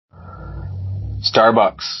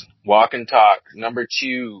Starbucks, walk and talk, number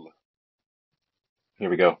 2. Here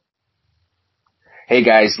we go. Hey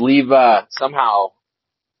guys, leave, somehow,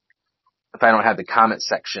 if I don't have the comment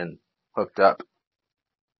section hooked up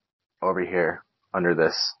over here under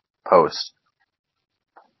this post,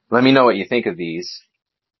 let me know what you think of these,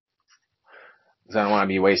 because I don't want to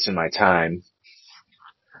be wasting my time.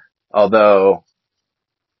 Although,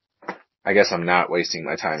 I guess I'm not wasting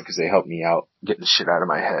my time because they help me out getting shit out of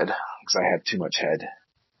my head, because I have too much head.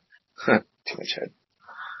 Too much head.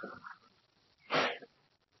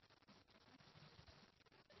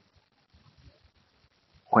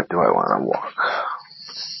 What do I want to walk?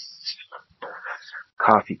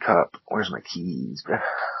 Coffee cup. Where's my keys?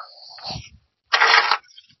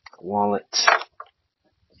 Wallet.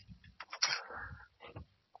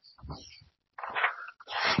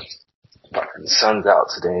 The sun's out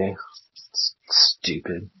today. It's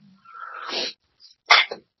stupid.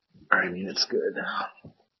 I mean, it's good.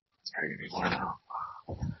 It's probably gonna be warm out.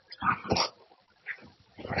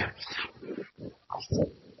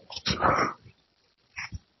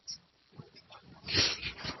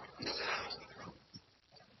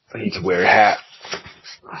 I need to wear a hat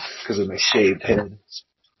because of my shaved head.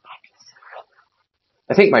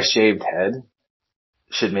 I think my shaved head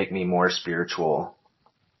should make me more spiritual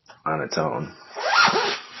on its own.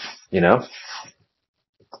 You know?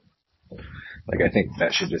 Like, I think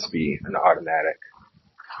that should just be an automatic.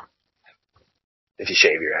 If you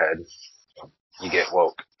shave your head, you get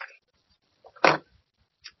woke. I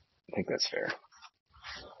think that's fair.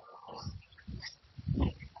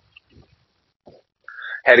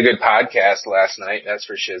 Had a good podcast last night, that's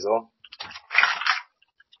for shizzle.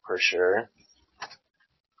 For sure.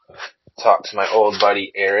 Talked to my old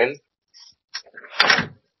buddy Aaron.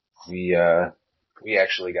 We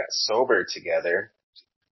actually got sober together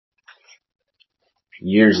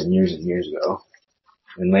years and years and years ago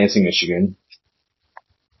in Lansing, Michigan,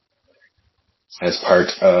 as part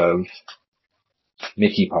of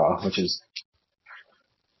Mickey Paw, which is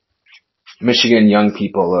Michigan Young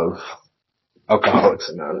People of Alcoholics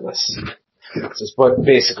Anonymous. It's just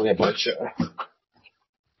basically a bunch of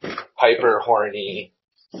hyper horny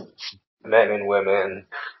men and women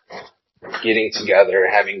getting together,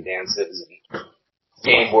 having dances and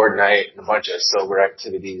game board night and a bunch of sober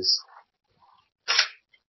activities,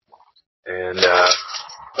 and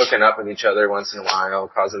hooking up with each other once in a while,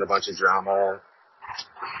 causing a bunch of drama,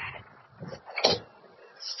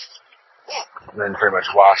 and then pretty much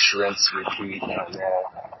wash, rinse, repeat on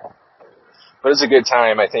that. But it's a good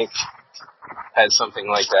time. I think had something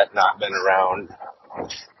like that not been around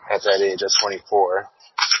at that age of 24,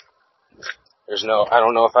 I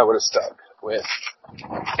don't know if I would have stuck with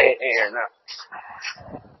AA or not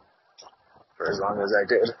for as long as I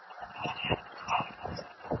did.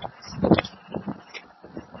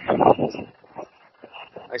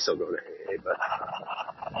 I still go to AA, but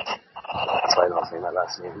that's why I don't say my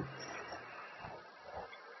last name.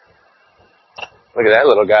 Look at that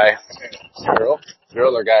little guy.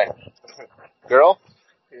 Girl or guy? Girl?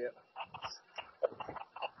 Yeah.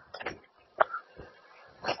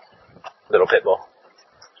 Little pit bull.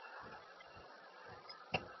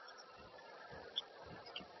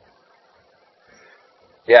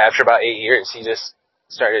 Yeah, after about 8 years, he just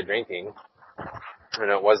started drinking. And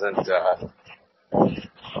it wasn't,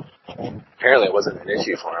 apparently it wasn't an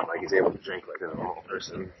issue for him. Like, he's able to drink like a normal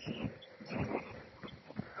person.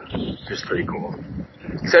 Just pretty cool.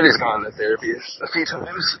 He said he's gone to therapy a few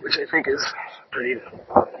times, which I think is pretty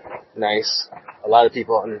nice. A lot of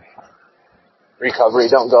people in recovery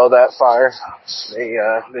don't go that far. They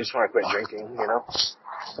just want to quit drinking, you know?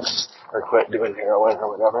 Or quit doing heroin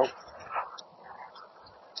or whatever.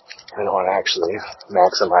 They don't want to actually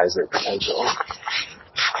maximize their potential,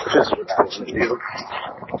 which is what I want to do.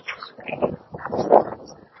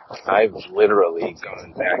 I've literally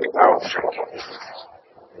gone back out drinking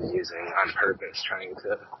and using on purpose, trying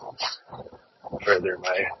to further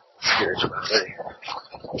my spirituality.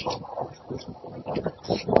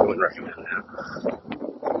 I wouldn't recommend that.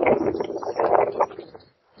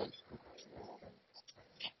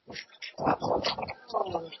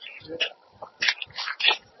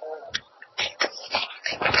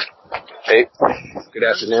 Hey, good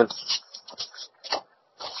afternoon.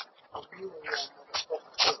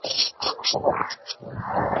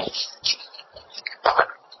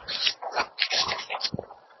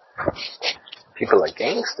 People are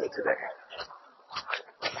gangster today.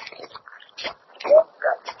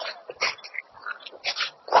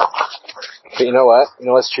 But you know what? You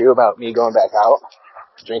know what's true about me going back out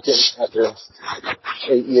drinking after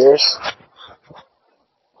 8 years?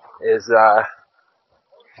 Is,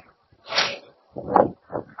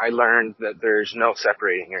 I learned that there's no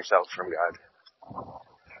separating yourself from God.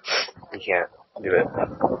 You can't do it.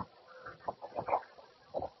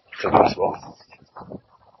 It's impossible.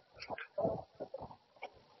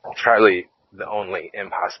 It's probably the only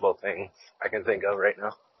impossible thing I can think of right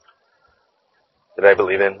now that I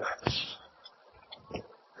believe in.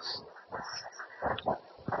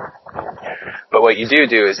 But what you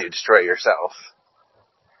do is you destroy yourself.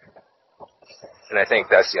 And I think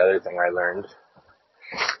that's the other thing I learned.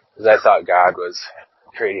 Is I thought God was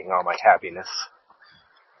creating all my happiness.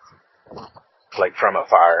 Like from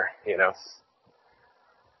afar, you know.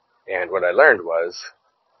 And what I learned was,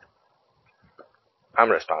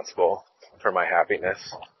 I'm responsible for my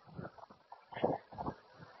happiness.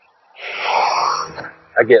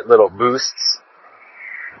 I get little boosts,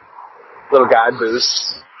 little God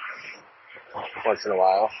boosts, once in a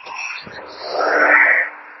while.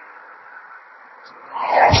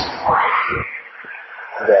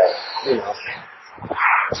 That, you know,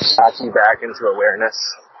 knock you back into awareness.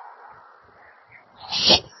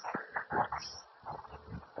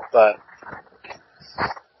 But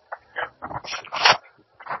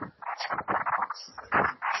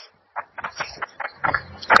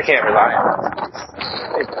I can't rely on it.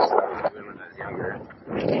 I think that's what I was doing when I was younger.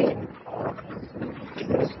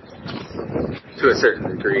 To a certain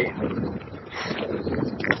degree.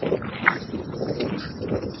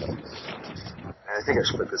 And I think I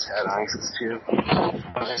should put this hat on because it's too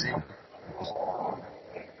noisy.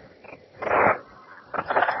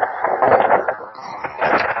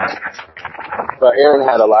 But Aaron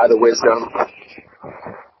had a lot of wisdom.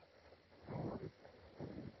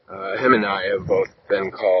 Him and I have both been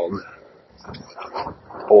called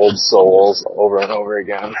old souls over and over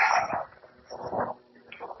again.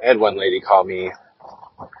 I had one lady call me,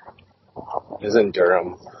 it was in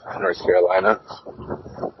Durham, North Carolina,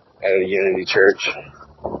 at a Unity church.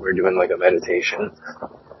 We were doing like a meditation,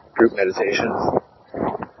 group meditation.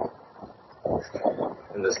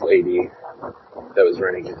 And this lady that was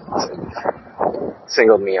running it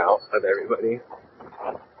singled me out of everybody.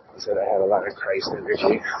 Said I had a lot of Christ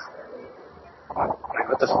energy. Like,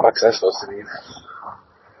 what the fuck's that supposed to mean?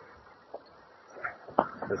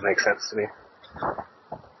 Doesn't make sense to me.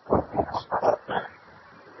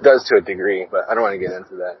 It does to a degree, but I don't want to get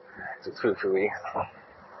into that. It's food for me.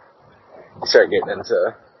 You start getting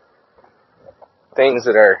into things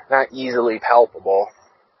that are not easily palpable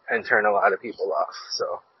and turn a lot of people off.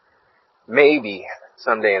 So maybe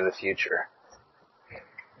someday in the future,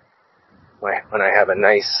 when I have a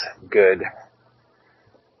nice, good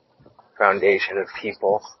foundation of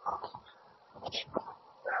people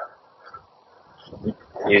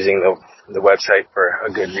using the website for a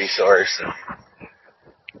good resource and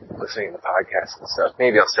listening to podcasts and stuff,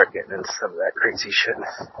 maybe I'll start getting into some of that crazy shit.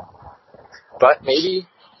 But maybe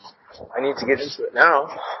I need to get into it now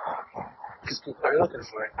because people are looking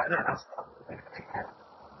for it. I don't know.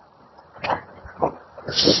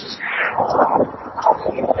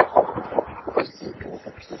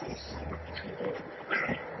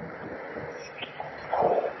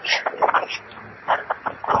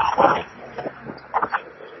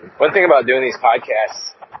 One thing about doing these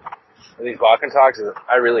podcasts, or these walk and talks, is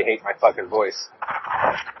I really hate my fucking voice.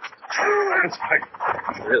 I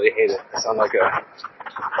really hate it. I sound like a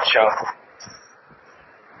chump.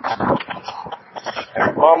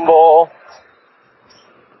 I mumble.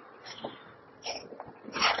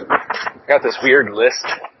 Got this weird list.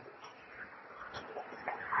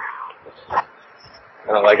 I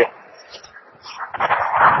don't like it.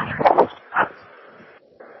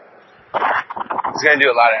 It's going to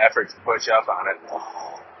do a lot of effort to push up on it.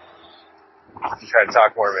 To try to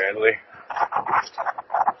talk more manly.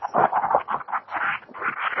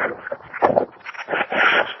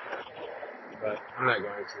 But I'm not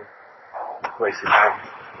going to. Waste your time.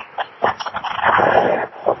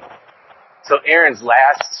 So Aaron's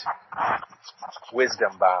last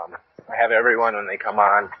wisdom bomb. I have everyone when they come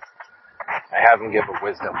on, I have them give a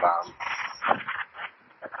wisdom bomb.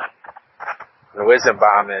 The wisdom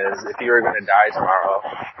bomb is, if you were going to die tomorrow,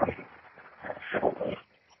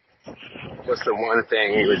 what's the one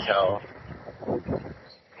thing you would tell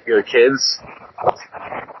your kids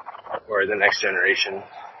or the next generation?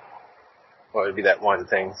 What would be that one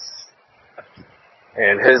thing?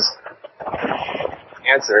 And his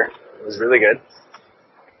answer was really good.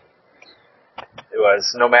 It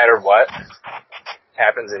was, no matter what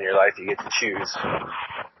happens in your life, you get to choose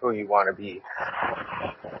who you want to be.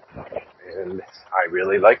 And I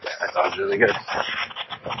really liked that. I thought it was really good.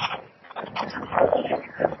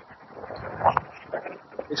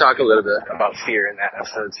 We talk a little bit about fear in that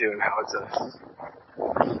episode too, and how it's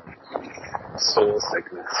soul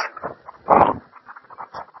sickness.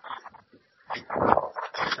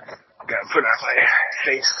 Gotta put on my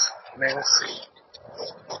face mask.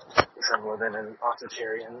 Because I'm living in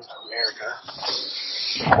authoritarian America.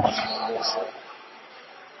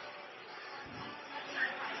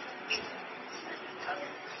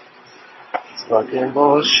 It's fucking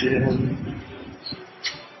bullshit.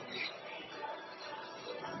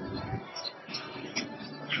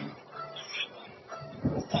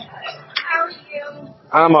 How are you?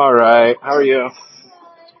 I'm alright. How are you?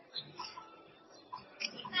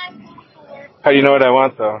 How do you know what I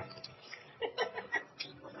want, though?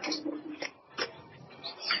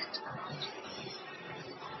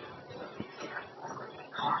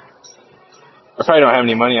 I probably don't have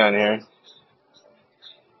any money on here.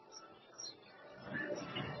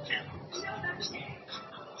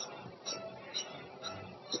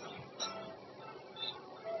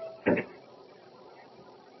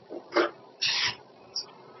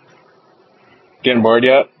 Getting bored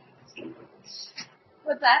yet?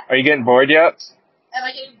 What's that? Are you getting bored yet? Am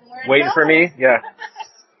I getting bored? Waiting for me? Yeah.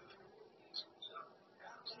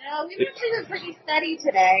 No, we've actually been pretty steady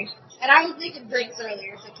today. And I was making drinks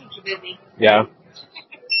earlier, so it keeps you busy. Yeah.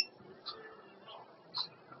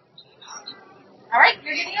 All right,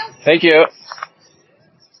 you're good to go. Thank you.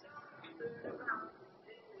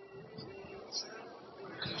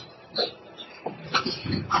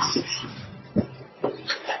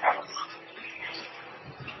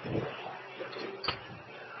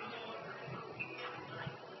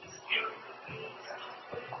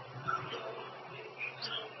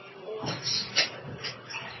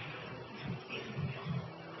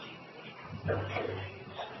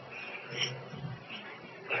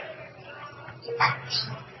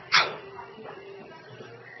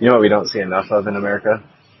 You know what we don't see enough of in America?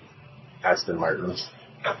 Aston Martins.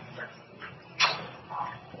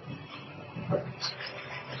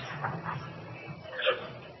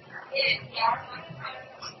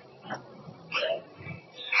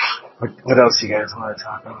 What else do you guys want to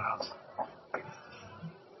talk about?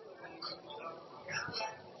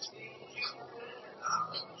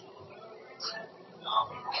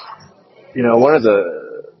 You know, one of the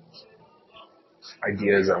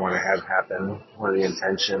ideas I want to have happen, one of the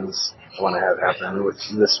intentions I want to have happen with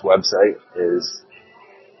this website is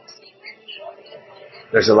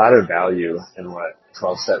there's a lot of value in what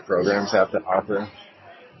 12-step programs have to offer.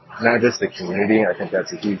 Not just the community, I think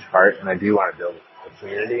that's a huge part, and I do want to build a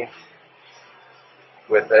community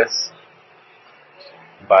with this,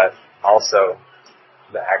 but also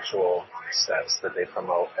the actual steps that they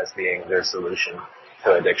promote as being their solution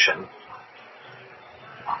to addiction.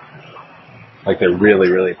 Like they're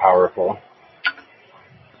really, really powerful.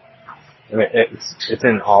 I mean, it's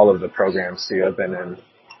in all of the programs too. I've been in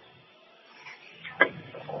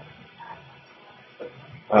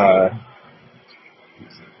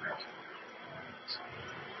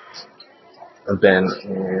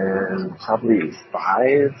probably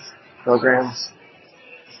 5 programs,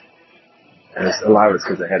 and a lot of it's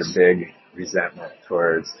because I had a big resentment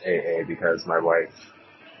towards AA because my wife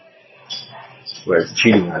was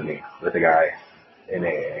cheating on me with a guy in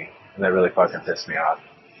AA, and that really fucking pissed me off.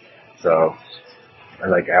 So I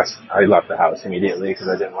left the house immediately because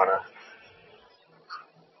I didn't want to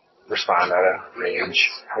respond out of rage,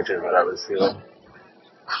 which is what I was feeling.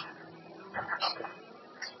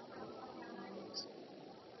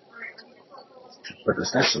 But the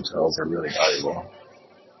steps themselves are really valuable.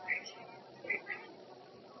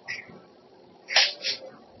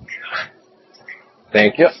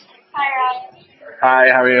 Thank you. Hi, Ryan.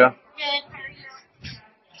 Hi, how are you? Good. How are you?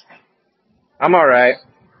 I'm alright.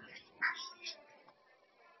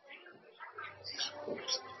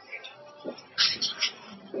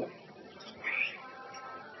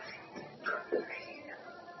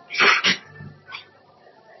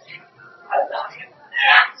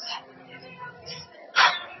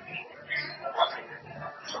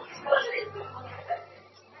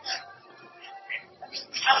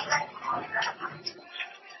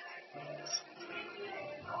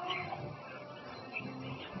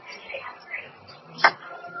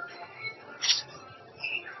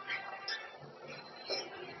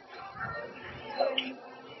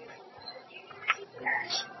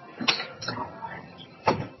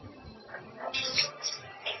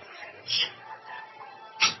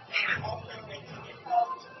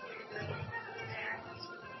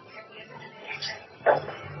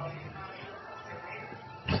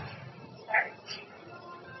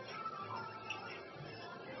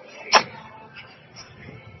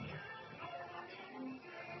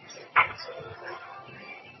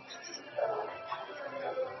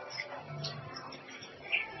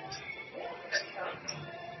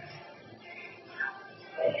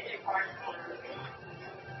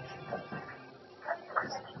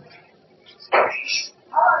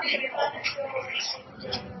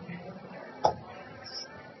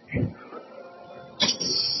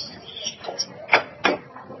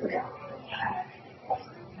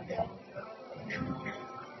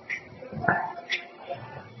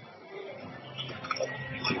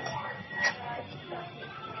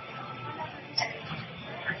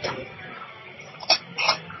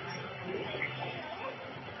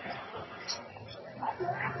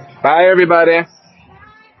 Bye, everybody.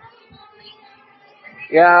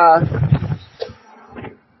 Yeah.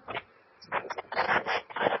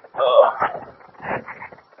 Oh,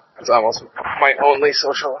 it's almost my only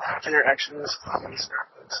social interactions on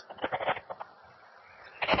Starbucks.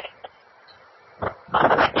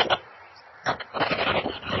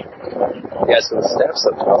 Yeah, so the staff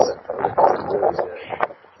subtitles are really good.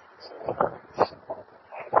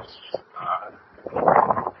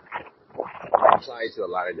 Apply to a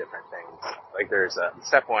lot of different things. Like there's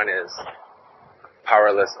step one is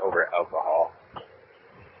powerless over alcohol.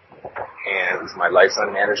 And my life's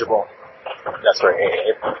unmanageable. That's for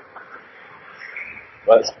AA.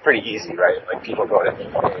 Well, it's pretty easy, right? Like people go to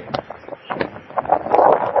AA.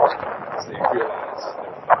 So they realize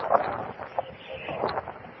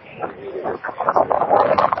they need a different answer.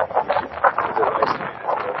 Their life's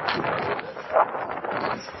unmanageable.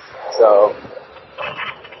 So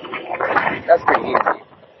that's pretty easy.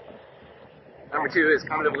 Number two is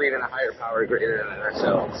come to believe in a higher power greater than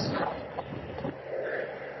ourselves.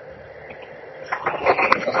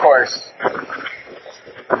 Of course,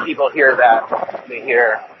 people hear that, they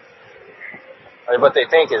hear what they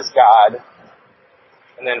think is God,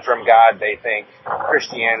 and then from God they think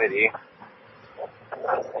Christianity,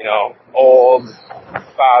 old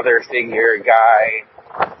father figure guy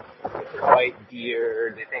with their white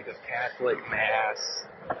beard, they think of Catholic Mass,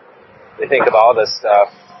 they think of all this stuff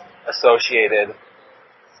associated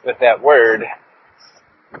with that word,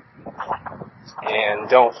 and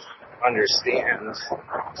don't understand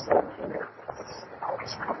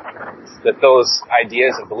that those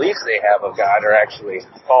ideas and beliefs they have of God are actually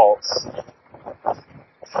false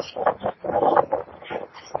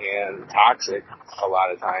and toxic a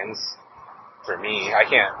lot of times. For me, I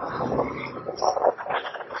can't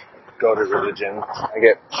go to religion. I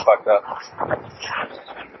get fucked up.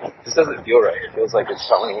 This doesn't feel right. It feels like it's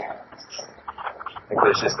phony. Like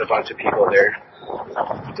there's just a bunch of people there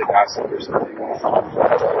to gossip or something.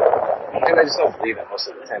 And I just don't believe in most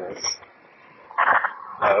of the tenets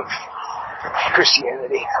of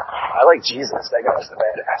Christianity. I like Jesus. That guy was the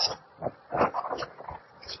badass.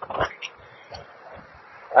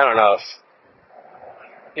 I don't know if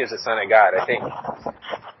he was the son of God. I think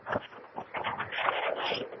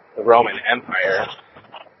the Roman Empire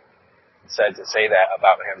said to say that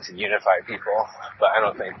about him to unify people, but I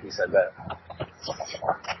don't think he said that.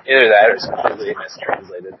 Either that or it's completely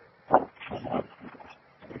mistranslated.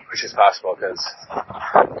 Which is possible because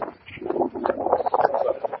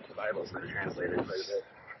the Bible's been translated quite a bit.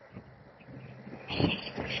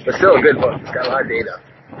 But still a good book. It's got a lot of data.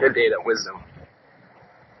 Good data, wisdom.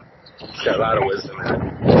 It's got a lot of wisdom in it.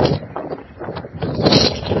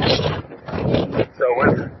 So when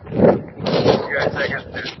you got a second,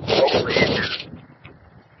 hopefully you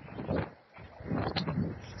can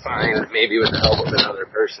find, maybe with the help of another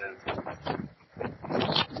person,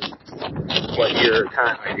 what your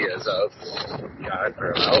kind of ideas of God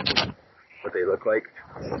are about, what they look like,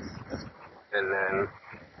 and then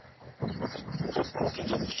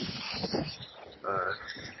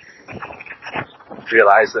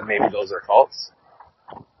realize that maybe those are false.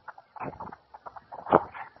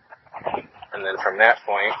 And then from that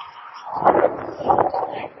point,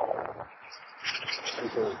 you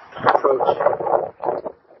can approach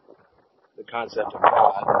the concept of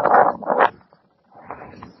God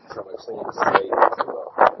from a clean slate, if you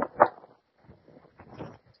will.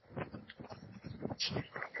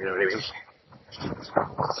 You know what I mean?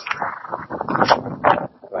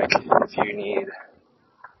 Like, if you need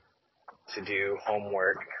to do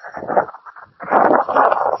homework in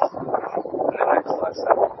the next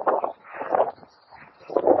lesson,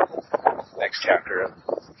 next chapter of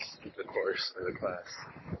the course or the class,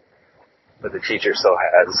 but the teacher still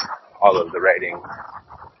has all of the writing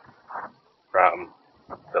from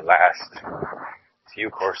the last few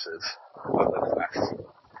courses of the class.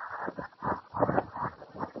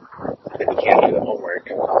 And you can't do the homework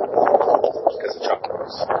because of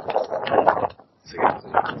chalkboards. So you have to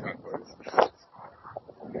do chalkboards.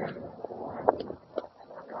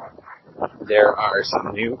 There are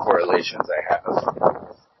some new correlations I have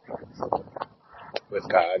with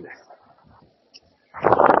God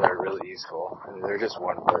that are really useful. And they're just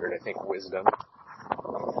one word. I think wisdom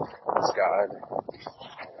is God.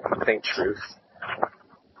 I think truth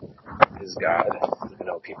is God. Even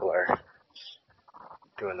though people are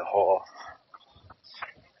doing the whole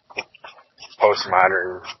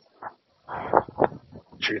postmodern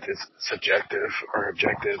truth is subjective or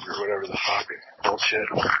objective or whatever the fuck bullshit.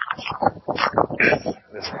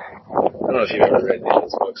 don't know if you've ever read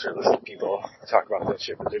these books or listened to people talk about that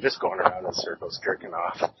shit, but they're just going around in circles jerking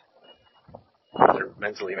off. They're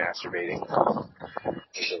mentally masturbating to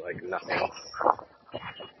like nothing.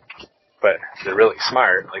 But they're really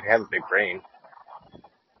smart, like they have a big brain,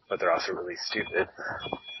 but they're also really stupid.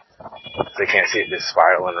 They can't see it just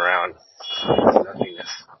spiraling around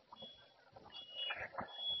nothingness.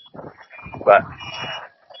 But,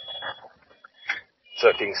 so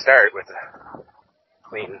if you can start with a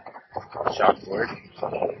clean chalkboard,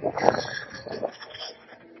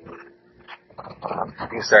 you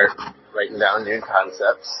can start writing down new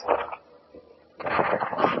concepts,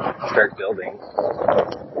 start building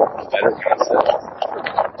better concepts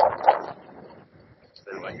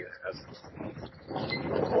than what you have.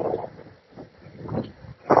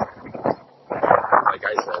 Like I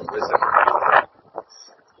said, wisdom.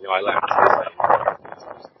 I learned when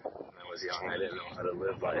I was young. I didn't know how to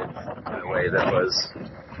live life in a way that was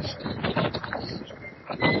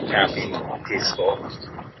happy, peaceful.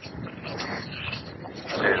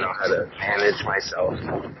 I didn't know how to manage myself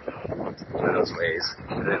in those ways.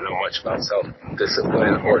 I didn't know much about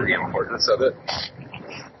self-discipline or the importance of it.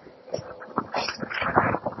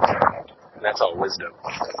 And that's all wisdom.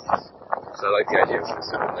 So I like the idea of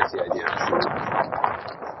wisdom. I like the idea of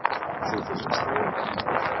truth is restrained.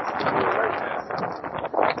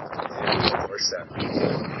 And the more step,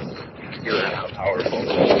 you learn how powerful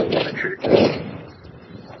the truth is.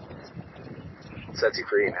 It sets you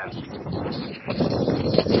free, man.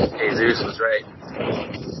 Jesus was right.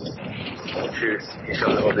 The truth, you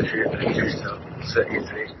shall know the truth, and the truth shall set you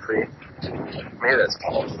free. Maybe that's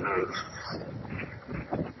Paul.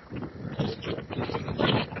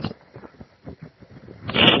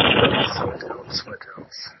 What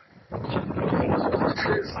else?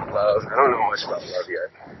 Truth, love. I don't know much about love yet.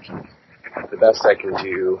 The best I can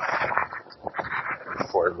do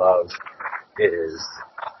for love is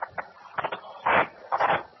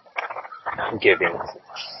giving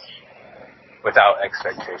without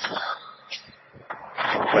expectation.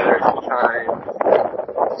 Whether it's time,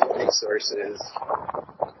 resources,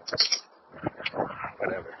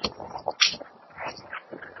 whatever.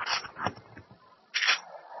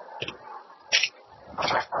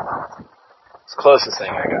 It's the closest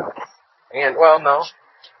thing I got. And, well, no.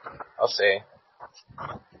 I'll say,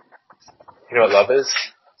 you know what love is?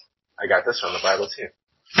 I got this from the Bible too.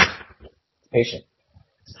 Patient.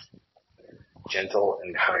 Gentle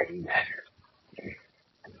and kind.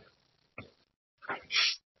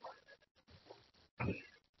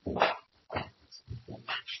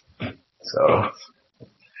 So,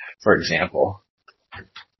 for example,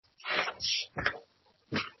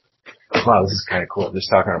 wow, this is kind of cool. Just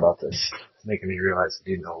talking about this, making me realize I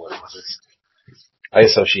didn't know what it was. I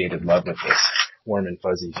associated love with this warm and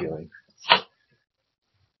fuzzy feeling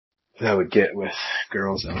that I would get with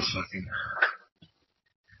girls I was fucking.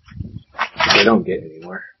 I don't get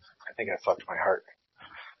anymore. I think I fucked my heart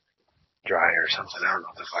dry or something. I don't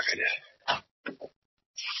know what the fuck I did.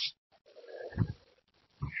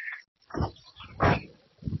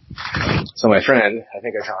 So my friend, I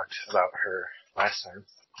think I talked about her last time.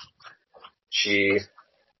 She is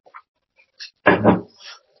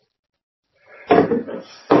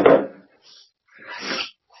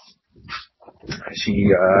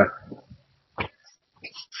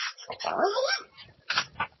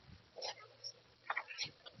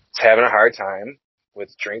having a hard time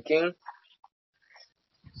with drinking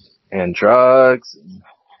and drugs and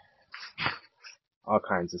all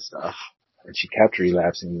kinds of stuff. And she kept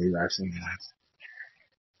relapsing.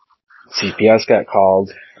 CPS got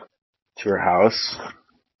called to her house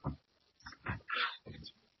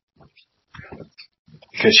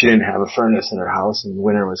because she didn't have a furnace in her house and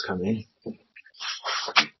winter was coming.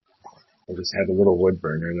 They just had a little wood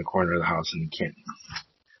burner in the corner of the house and you can't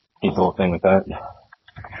eat the whole thing with that.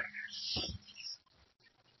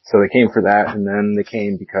 So they came for that, and then they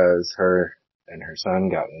came because her and her son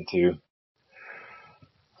got into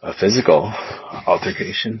a physical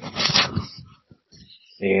altercation.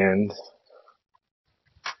 And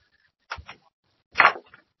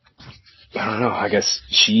I don't know, I guess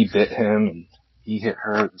she bit him and he hit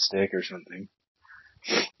her with a stick or something.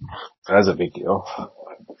 That was a big deal.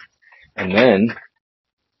 And then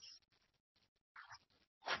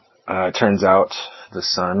it turns out the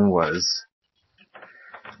son was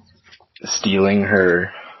stealing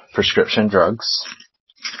her prescription drugs,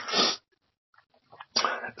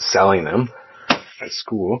 selling them at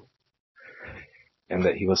school, and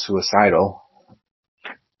that he was suicidal,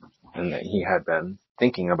 and that he had been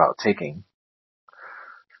thinking about taking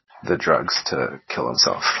the drugs to kill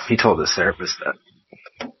himself. He told his therapist that.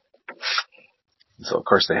 So of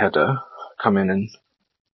course they had to come in and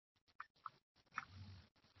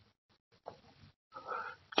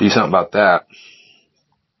do something about that.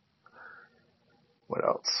 What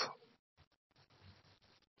else?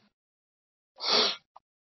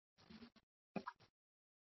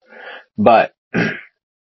 But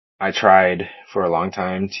I tried for a long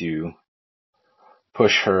time to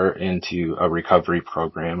push her into a recovery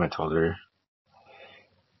program. I told her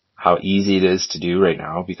how easy it is to do right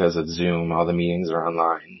now because of Zoom. All the meetings are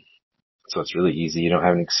online. So it's really easy. You don't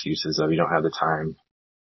have any excuses of you don't have the time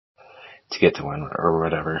to get to one or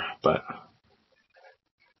whatever. But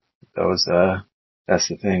that's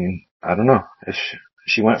the thing. I don't know. If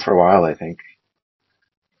she went for a while, I think.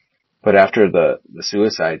 But after the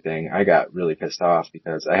suicide thing, I got really pissed off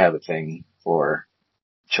because I have a thing for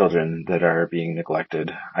children that are being neglected.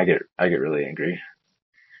 I get really angry.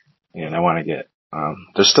 And I want to get,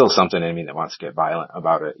 there's still something in me that wants to get violent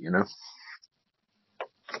about it, you know?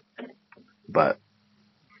 But,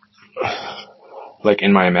 like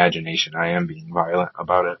in my imagination, I am being violent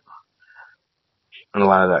about it. And a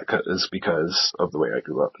lot of that is because of the way I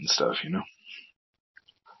grew up and stuff, you know?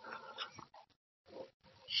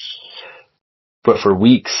 But for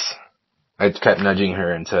weeks, I kept nudging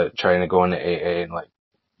her into trying to go into AA and like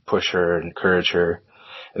push her and encourage her.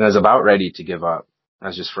 And I was about ready to give up. I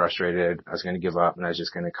was just frustrated. I was going to give up and I was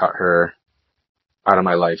just going to cut her out of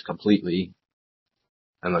my life completely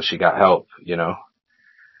unless she got help, you know?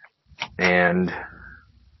 And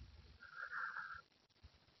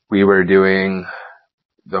we were doing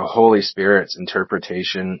the Holy Spirit's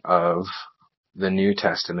interpretation of the New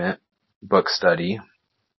Testament book study.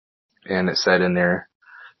 And it said in there,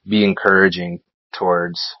 be encouraging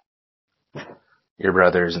towards your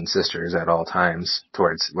brothers and sisters at all times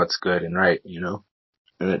towards what's good and right, you know?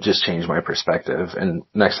 And it just changed my perspective. And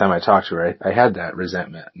next time I talked to her, I had that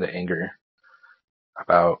resentment, the anger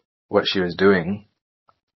about what she was doing,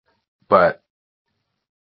 but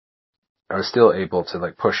I was still able to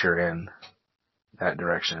like push her in that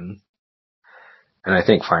direction. And I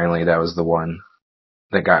think finally that was the one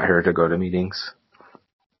that got her to go to meetings.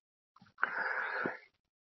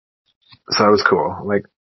 So that was cool. Like,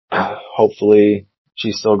 hopefully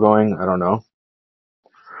she's still going. I don't know.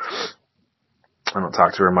 I don't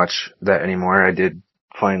talk to her much that anymore. I did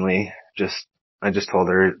finally I just told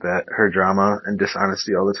her that her drama and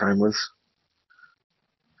dishonesty all the time was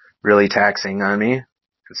really taxing on me. And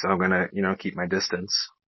so I'm gonna, you know, keep my distance.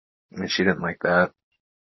 And she didn't like that.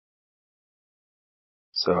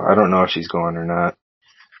 So I don't know if she's going or not.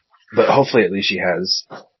 But hopefully at least she has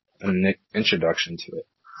an introduction to it.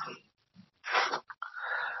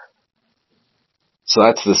 So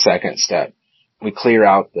that's the second step. We clear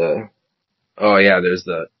out there's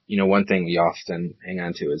one thing we often hang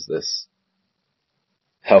on to is this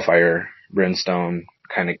hellfire, brimstone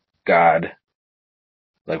kind of God.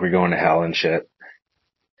 Like we're going to hell and shit.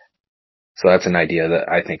 So that's an idea that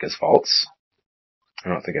I think is false. I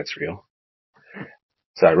don't think it's real.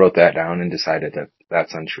 So I wrote that down and decided that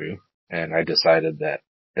that's untrue. And I decided that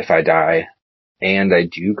if I die and I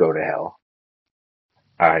do go to hell,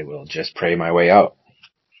 I will just pray my way out.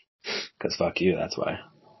 'Cause fuck you, that's why.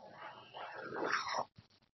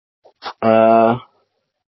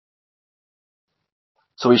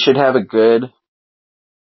 So we should have a good,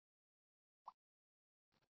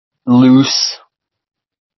 loose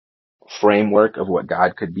framework of what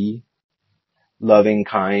God could be. Loving,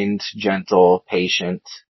 kind, gentle, patient,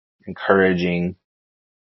 encouraging,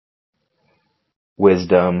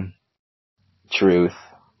 wisdom, truth.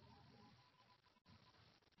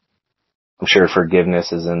 I'm sure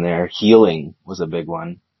forgiveness is in there. Healing was a big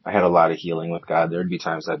one. I had a lot of healing with God. There'd be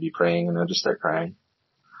times I'd be praying and I'd just start crying.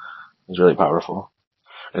 It was really powerful.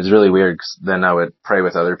 It was really weird 'cause then I would pray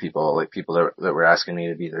with other people, like people that were asking me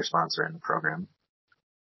to be their sponsor in the program.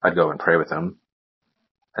 I'd go and pray with them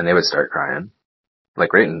and they would start crying.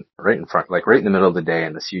 Like right in front, like right in the middle of the day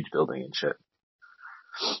in this huge building and shit.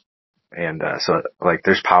 And, so like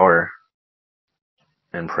there's power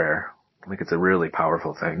in prayer. Like it's a really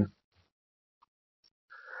powerful thing.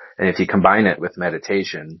 And if you combine it with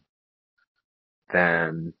meditation,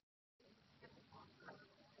 then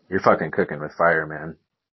you're fucking cooking with fire, man.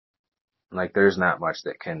 Like there's not much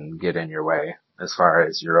that can get in your way as far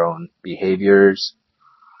as your own behaviors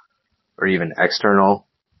or even external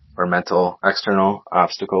or mental external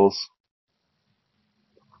obstacles.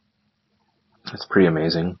 It's pretty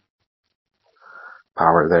amazing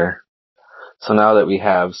power there. So now that we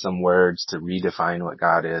have some words to redefine what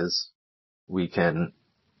God is, we can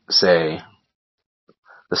say,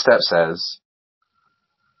 the step says,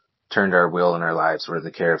 turned our will and our lives were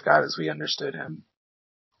the care of God as we understood him.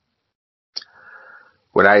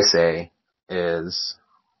 What I say is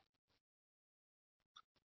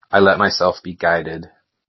I let myself be guided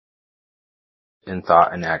in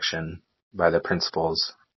thought and action by the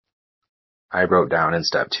principles I wrote down in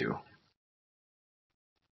step 2.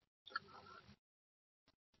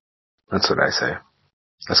 That's what I say.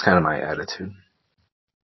 That's kind of my attitude.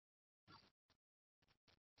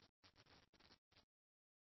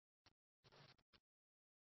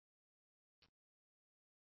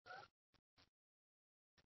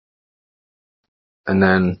 And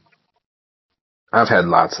then I've had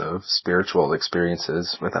lots of spiritual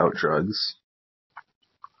experiences without drugs.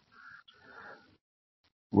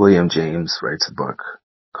 William James writes a book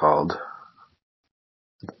called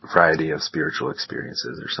Variety of Spiritual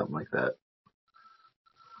Experiences or something like that.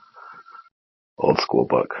 Old school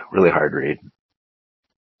book. Really hard read.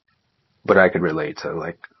 But I could relate to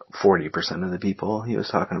like 40% of the people he was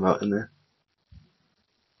talking about in there.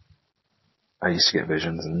 I used to get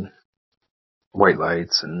visions and white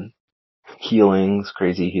lights and healings,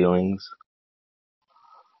 crazy healings.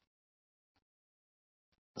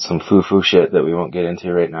 Some foo-foo shit that we won't get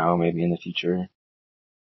into right now, maybe in the future.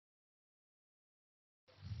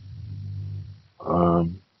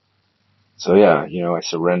 So yeah, I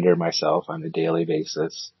surrender myself on a daily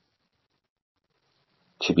basis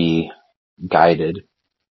to be guided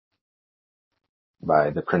by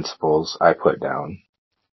the principles I put down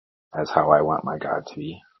as how I want my God to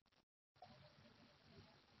be.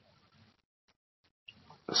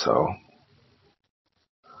 So,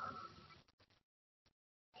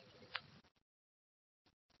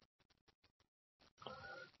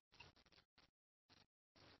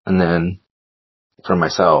 and then for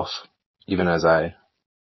myself, even as I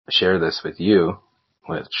share this with you,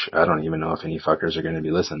 which I don't even know if any fuckers are going to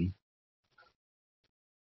be listening,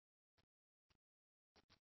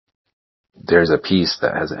 there's a peace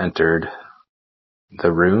that has entered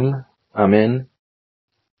the room I'm in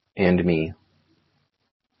and me.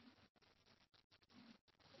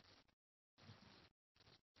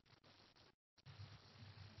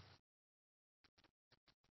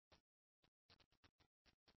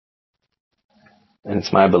 And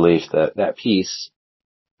it's my belief that that peace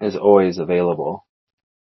is always available,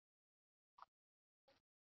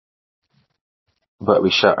 but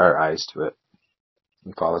we shut our eyes to it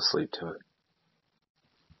and fall asleep to it.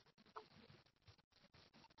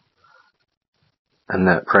 And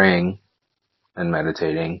that praying and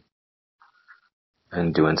meditating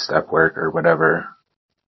and doing step work or whatever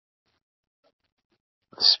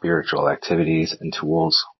spiritual activities and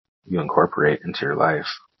tools you incorporate into your life,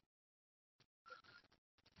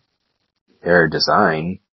 their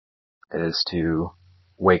design is to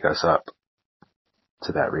wake us up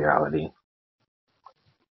to that reality.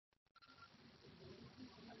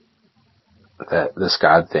 That this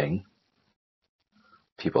God thing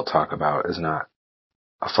people talk about is not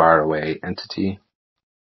a faraway entity.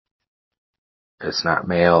 It's not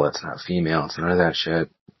male, it's not female, it's none of that shit.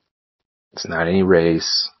 It's not any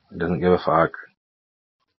race. It doesn't give a fuck.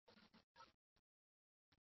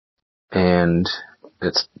 And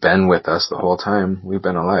it's been with us the whole time we've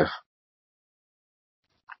been alive.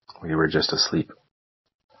 We were just asleep.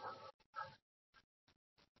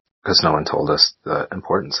 Because no one told us the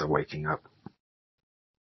importance of waking up.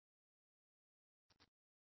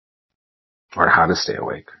 Or how to stay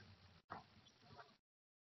awake.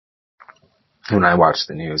 When I watch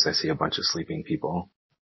the news, I see a bunch of sleeping people.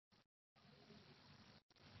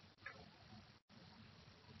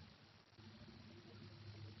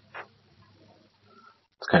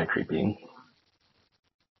 It's kind of creepy.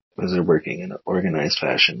 Because they're working in an organized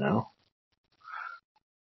fashion now.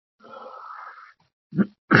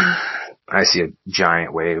 I see a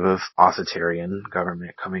giant wave of authoritarian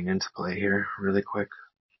government coming into play here really quick.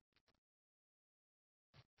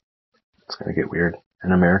 It's going to get weird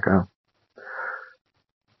in America.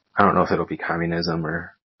 I don't know if it'll be communism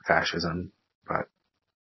or fascism, but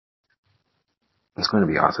it's going to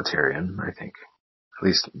be authoritarian, I think. At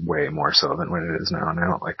least way more so than what it is now, and I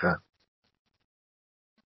don't like that.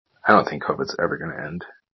 I don't think COVID's ever going to end.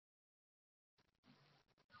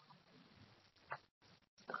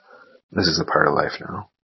 This is a part of life now.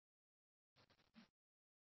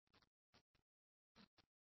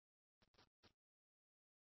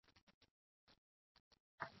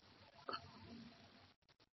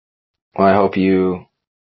 Well, I hope you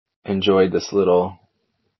enjoyed this little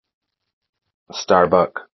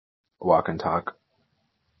Starbuck walk and talk.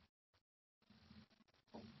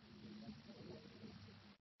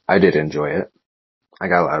 I did enjoy it. I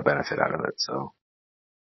got a lot of benefit out of it, so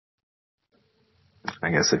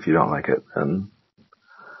I guess if you don't like it, then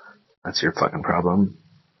that's your fucking problem.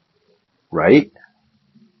 Right?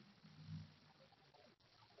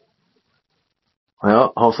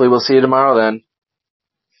 Well, hopefully we'll see you tomorrow then.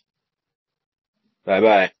 Bye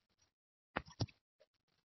bye.